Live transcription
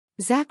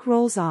Zach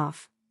rolls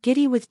off,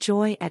 giddy with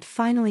joy at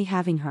finally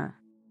having her.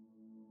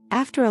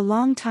 After a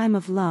long time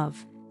of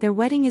love, their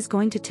wedding is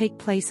going to take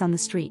place on the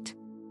street.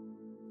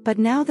 But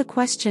now the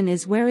question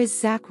is, where is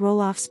Zach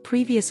Roloff's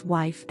previous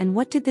wife and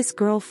what did this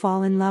girl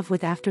fall in love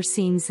with after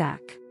seeing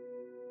Zach?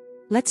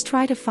 Let's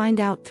try to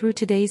find out through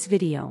today's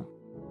video.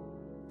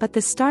 But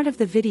the start of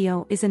the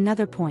video is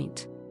another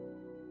point.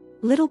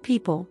 Little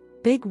people,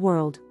 big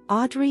world,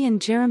 Audrey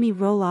and Jeremy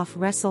Roloff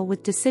wrestle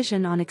with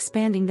decision on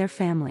expanding their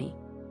family.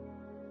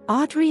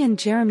 Audrey and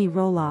Jeremy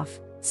Roloff,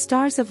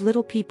 stars of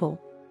Little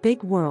People,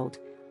 Big World,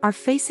 are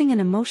facing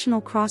an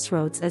emotional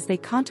crossroads as they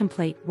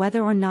contemplate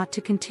whether or not to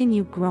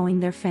continue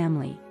growing their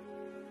family.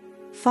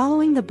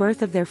 Following the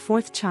birth of their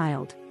fourth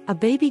child, a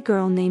baby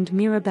girl named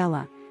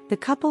Mirabella, the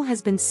couple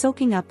has been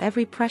soaking up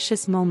every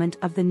precious moment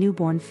of the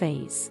newborn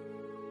phase.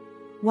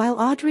 While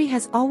Audrey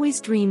has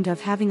always dreamed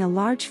of having a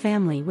large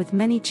family with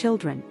many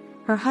children,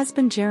 her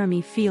husband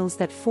Jeremy feels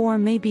that 4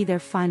 may be their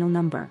final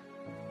number.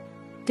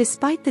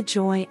 Despite the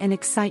joy and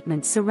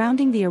excitement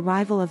surrounding the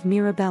arrival of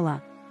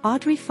Mirabella,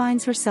 Audrey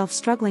finds herself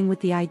struggling with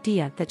the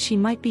idea that she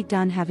might be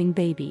done having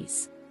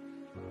babies.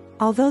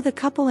 Although the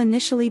couple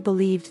initially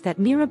believed that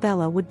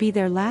Mirabella would be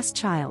their last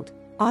child,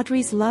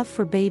 Audrey's love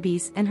for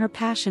babies and her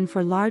passion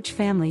for large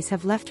families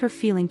have left her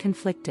feeling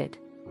conflicted.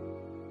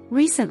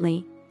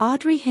 Recently,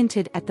 Audrey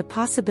hinted at the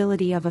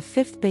possibility of a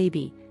 5th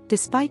baby,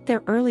 despite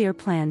their earlier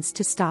plans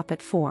to stop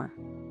at 4.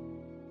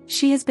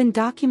 She has been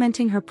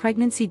documenting her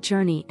pregnancy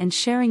journey and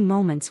sharing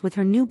moments with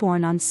her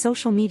newborn on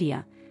social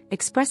media,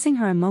 expressing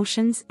her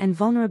emotions and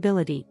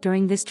vulnerability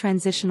during this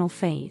transitional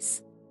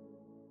phase.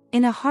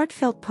 In a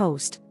heartfelt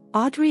post,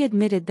 Audrey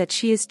admitted that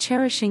she is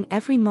cherishing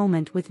every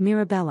moment with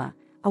Mirabella,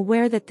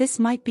 aware that this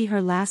might be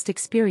her last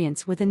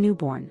experience with a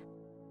newborn.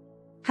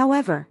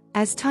 However,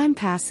 as time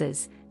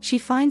passes, she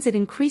finds it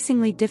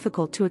increasingly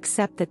difficult to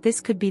accept that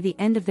this could be the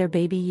end of their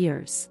baby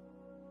years.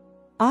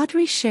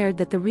 Audrey shared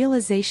that the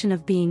realization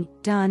of being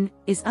done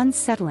is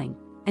unsettling,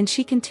 and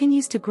she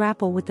continues to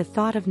grapple with the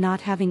thought of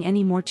not having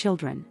any more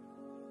children.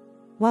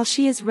 While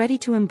she is ready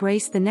to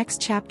embrace the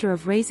next chapter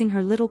of raising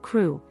her little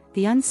crew,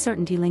 the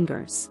uncertainty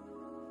lingers.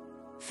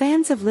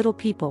 Fans of Little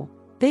People,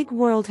 Big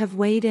World have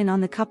weighed in on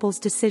the couple's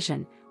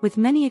decision, with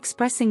many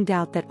expressing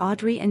doubt that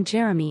Audrey and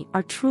Jeremy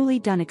are truly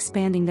done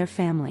expanding their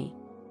family.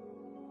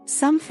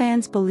 Some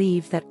fans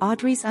believe that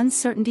Audrey's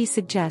uncertainty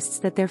suggests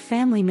that their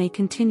family may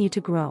continue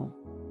to grow.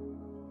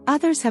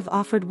 Others have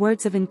offered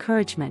words of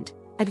encouragement,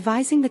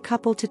 advising the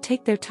couple to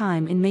take their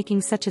time in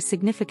making such a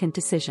significant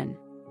decision.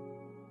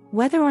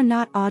 Whether or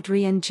not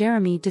Audrey and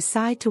Jeremy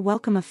decide to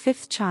welcome a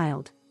 5th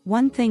child,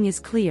 one thing is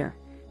clear: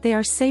 they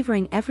are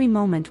savoring every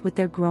moment with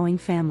their growing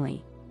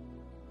family.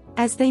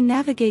 As they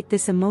navigate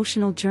this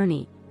emotional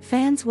journey,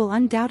 fans will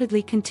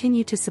undoubtedly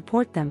continue to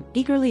support them,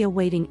 eagerly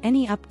awaiting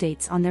any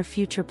updates on their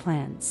future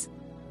plans.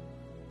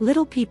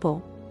 Little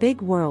People,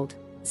 Big World,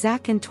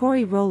 Zach and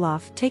Tori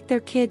Roloff take their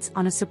kids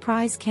on a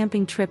surprise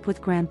camping trip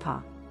with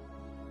Grandpa.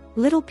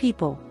 Little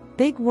People,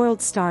 Big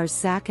World stars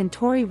Zach and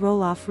Tori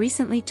Roloff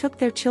recently took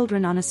their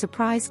children on a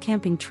surprise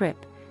camping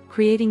trip,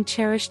 creating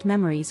cherished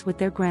memories with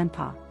their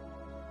grandpa.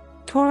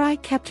 Tori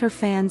kept her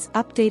fans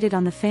updated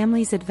on the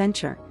family's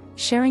adventure,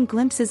 sharing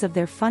glimpses of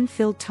their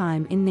fun-filled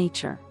time in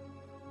nature.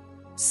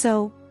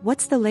 So,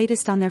 what's the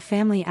latest on their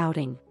family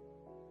outing?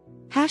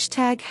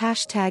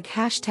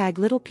 ####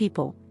 Little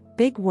People,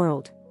 Big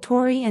World,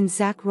 Tori and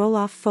Zach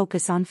Roloff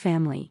focus on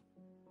family.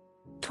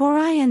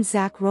 Tori and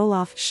Zach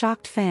Roloff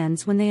shocked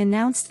fans when they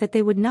announced that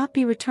they would not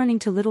be returning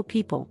to Little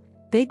People,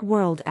 Big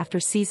World after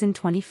season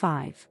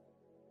 25.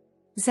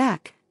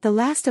 Zach, the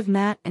last of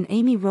Matt and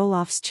Amy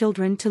Roloff's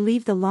children to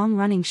leave the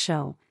long-running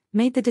show,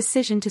 made the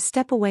decision to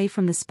step away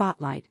from the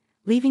spotlight,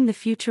 leaving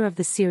the future of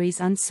the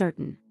series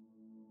uncertain.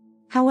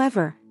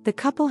 However, the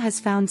couple has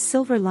found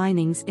silver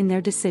linings in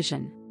their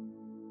decision.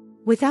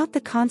 Without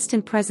the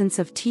constant presence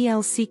of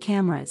TLC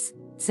cameras,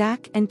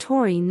 Zach and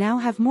Tori now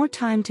have more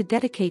time to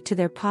dedicate to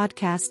their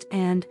podcast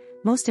and,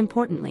 most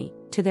importantly,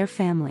 to their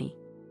family.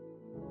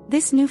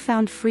 This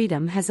newfound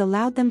freedom has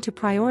allowed them to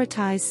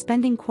prioritize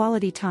spending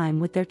quality time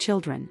with their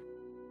children.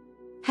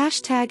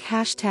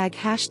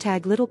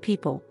 ### Little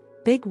People,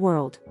 Big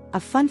World, a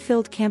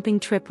fun-filled camping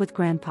trip with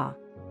Grandpa.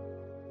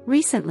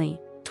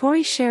 Recently,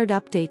 Tori shared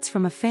updates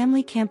from a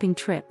family camping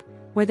trip,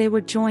 where they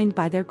were joined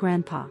by their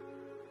grandpa.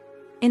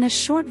 In a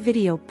short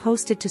video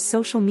posted to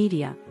social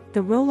media,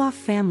 the Roloff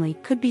family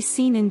could be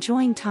seen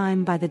enjoying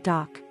time by the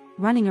dock,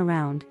 running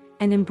around,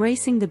 and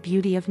embracing the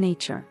beauty of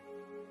nature.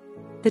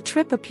 The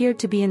trip appeared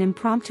to be an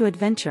impromptu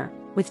adventure,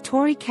 with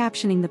Tori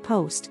captioning the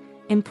post,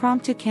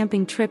 "Impromptu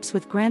camping trips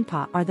with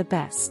Grandpa are the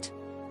best."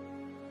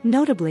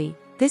 Notably,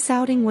 this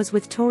outing was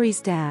with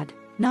Tori's dad,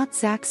 not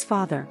Zach's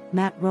father,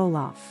 Matt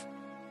Roloff.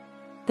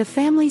 The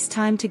family's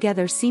time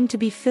together seemed to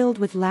be filled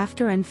with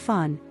laughter and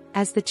fun,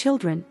 as the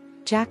children,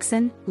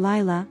 Jackson,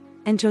 Lila,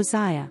 and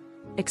Josiah,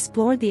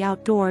 explored the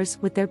outdoors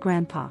with their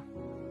grandpa.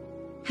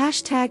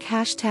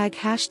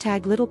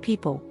 ### Little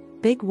People,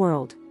 Big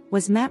World,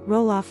 was Matt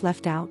Roloff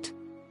left out?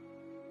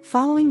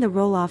 Following the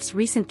Roloff's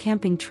recent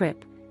camping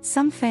trip,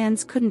 some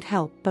fans couldn't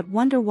help but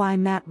wonder why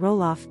Matt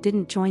Roloff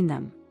didn't join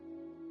them.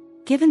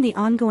 Given the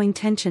ongoing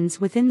tensions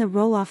within the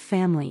Roloff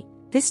family,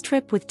 this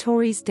trip with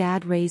Tori's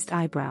dad raised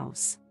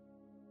eyebrows.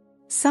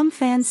 Some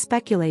fans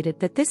speculated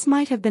that this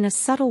might have been a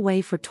subtle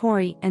way for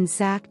Tori and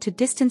Zach to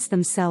distance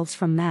themselves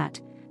from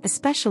Matt,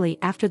 especially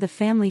after the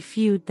family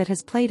feud that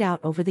has played out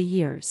over the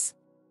years.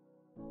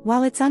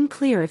 While it's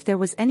unclear if there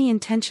was any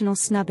intentional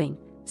snubbing,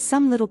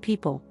 some Little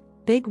People,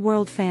 Big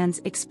World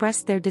fans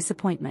expressed their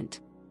disappointment.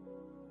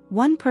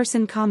 One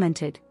person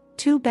commented,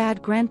 "Too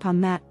bad Grandpa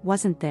Matt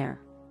wasn't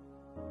there.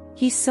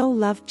 He so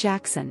loved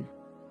Jackson.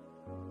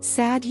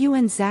 Sad you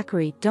and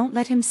Zachary don't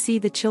let him see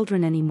the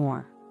children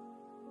anymore."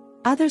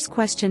 Others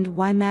questioned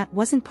why Matt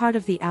wasn't part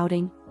of the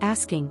outing,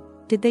 asking,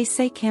 "Did they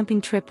say camping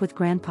trip with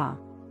Grandpa?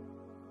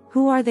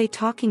 Who are they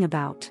talking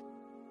about?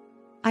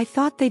 I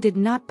thought they did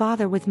not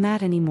bother with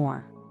Matt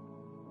anymore."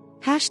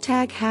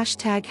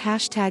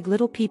 ####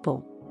 Little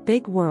People,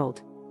 Big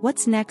World,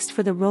 what's next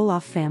for the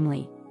Roloff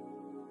family?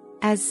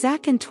 As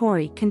Zach and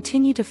Tori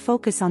continue to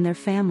focus on their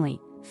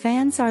family,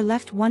 fans are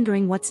left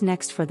wondering what's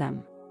next for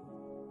them.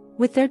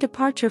 With their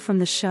departure from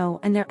the show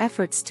and their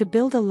efforts to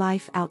build a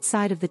life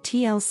outside of the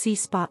TLC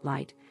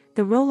spotlight,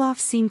 the Roloffs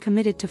seem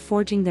committed to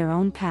forging their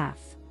own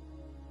path.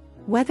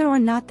 Whether or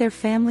not their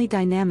family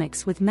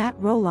dynamics with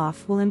Matt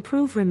Roloff will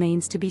improve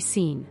remains to be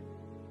seen.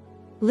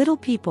 Little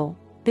People,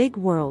 Big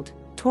World,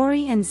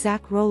 Tori and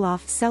Zach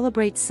Roloff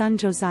celebrate son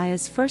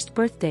Josiah's first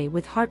birthday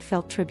with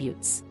heartfelt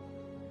tributes.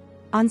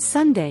 On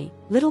Sunday,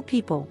 Little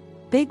People,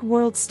 Big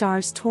World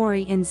stars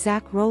Tori and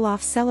Zach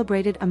Roloff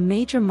celebrated a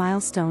major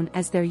milestone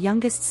as their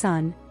youngest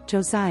son,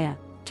 Josiah,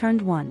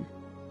 turned 1.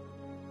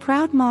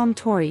 Proud mom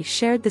Tori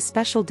shared the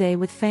special day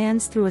with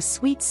fans through a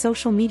sweet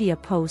social media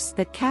post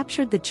that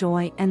captured the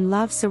joy and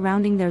love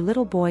surrounding their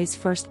little boy's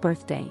first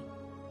birthday.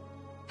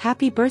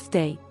 "Happy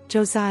birthday,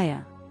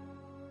 Josiah,"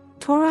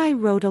 Tori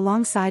wrote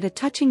alongside a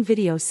touching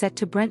video set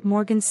to Brent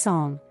Morgan's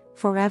song,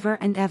 "Forever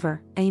and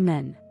Ever,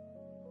 Amen."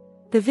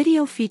 The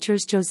video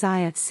features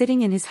Josiah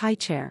sitting in his high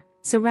chair,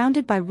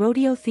 surrounded by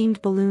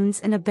rodeo-themed balloons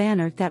and a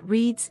banner that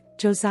reads,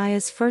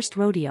 "Josiah's First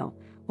Rodeo,"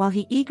 while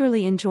he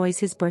eagerly enjoys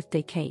his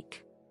birthday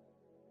cake.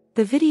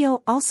 The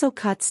video also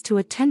cuts to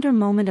a tender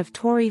moment of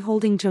Tori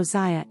holding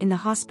Josiah in the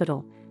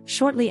hospital,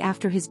 shortly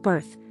after his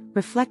birth,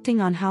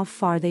 reflecting on how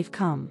far they've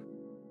come.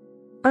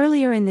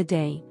 Earlier in the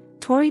day,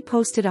 Tori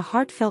posted a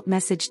heartfelt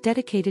message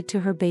dedicated to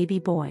her baby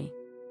boy.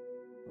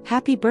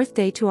 "Happy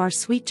birthday to our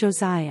sweet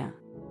Josiah.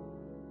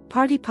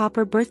 Party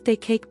popper birthday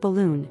cake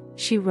balloon,"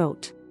 she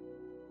wrote.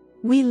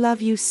 "We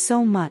love you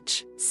so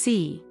much,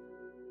 see.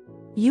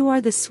 You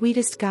are the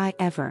sweetest guy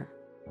ever.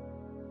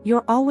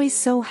 You're always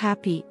so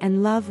happy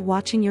and love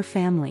watching your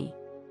family.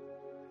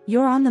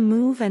 You're on the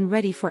move and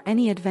ready for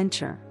any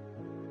adventure.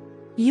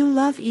 You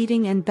love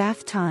eating and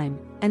bath time,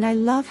 and I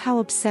love how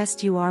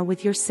obsessed you are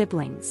with your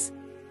siblings.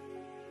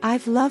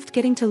 I've loved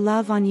getting to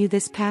love on you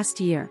this past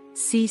year,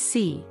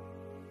 CC.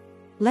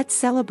 Let's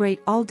celebrate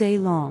all day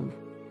long."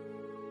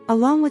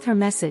 Along with her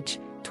message,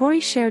 Tori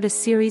shared a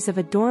series of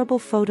adorable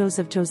photos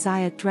of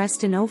Josiah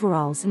dressed in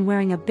overalls and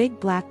wearing a big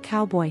black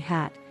cowboy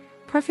hat,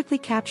 perfectly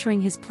capturing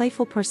his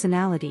playful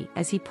personality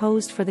as he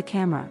posed for the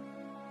camera.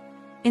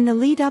 In the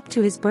lead-up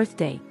to his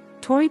birthday,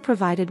 Tori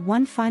provided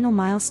one final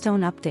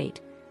milestone update,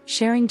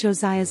 sharing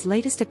Josiah's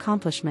latest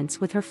accomplishments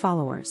with her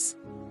followers.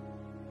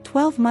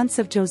 12 months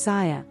of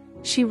Josiah,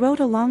 she wrote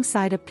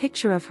alongside a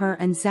picture of her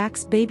and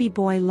Zach's baby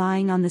boy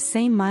lying on the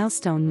same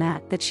milestone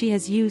mat that she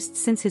has used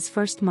since his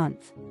first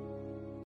month.